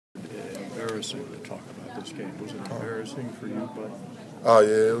embarrassing to talk about this game. Was it embarrassing for you, Bud? Oh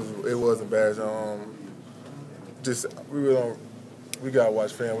yeah, it was embarrassing. Just we gotta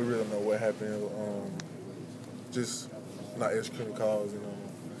watch film. We really don't know what happened. Just not executing calls,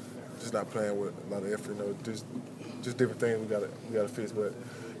 just not playing with a lot of effort. Just different things we gotta fix. But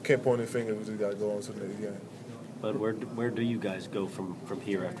can't point any fingers. We just gotta go on to the next game. But where do you guys go from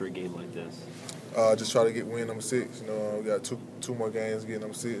here after a game like this? Just try to get win number 6. We got two more games to get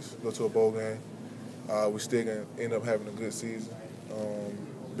number 6. Go to a bowl game. We still gonna end up having a good season,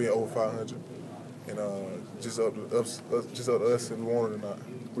 being over 500, and just up to us if we want it or not.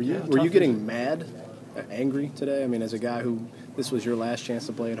 Were you getting mad, angry today? I mean, as a guy who this was your last chance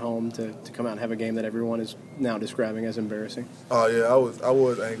to play at home, to come out and have a game that everyone is now describing as embarrassing. Oh yeah, I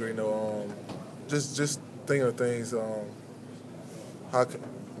was angry. Just thinking of things.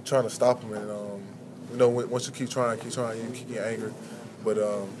 Trying to stop them, and once you keep trying, you keep getting angry. But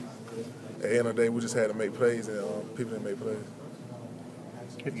at the end of the day, we just had to make plays, and people didn't make plays.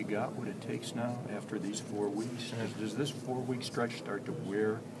 Have you got what it takes now after these 4 weeks? Does this 4-week stretch start to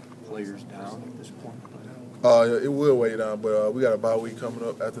wear players down at this point? It will weigh down, but we got a bye week coming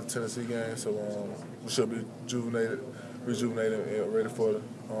up after the Tennessee game, so we should be rejuvenated and ready for the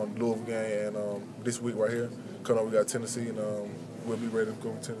Louisville game. And this week right here, coming up, we got Tennessee, and we'll be ready to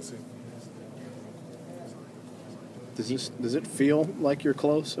go to Tennessee. Does it feel like you're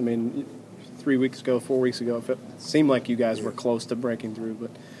close? I mean, 3 weeks ago, 4 weeks ago, it seemed like you guys were close to breaking through,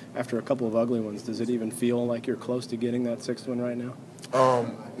 but after a couple of ugly ones, does it even feel like you're close to getting that 6th one right now?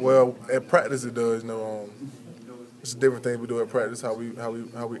 Well, at practice it does. It's a different thing we do at practice, how we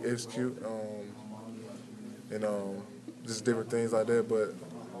execute, and just different things like that. But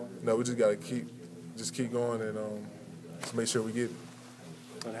we just gotta keep going and just make sure we get it.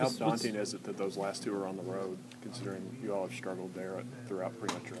 And how daunting is it that those last 2 are on the road, considering you all have struggled there throughout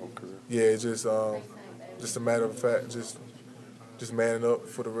pretty much your whole career? Yeah, it's just a matter of fact, just manning up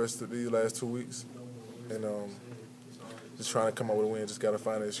for the rest of these last 2 weeks, and just trying to come up with a win. Just got to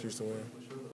find an excuse to win.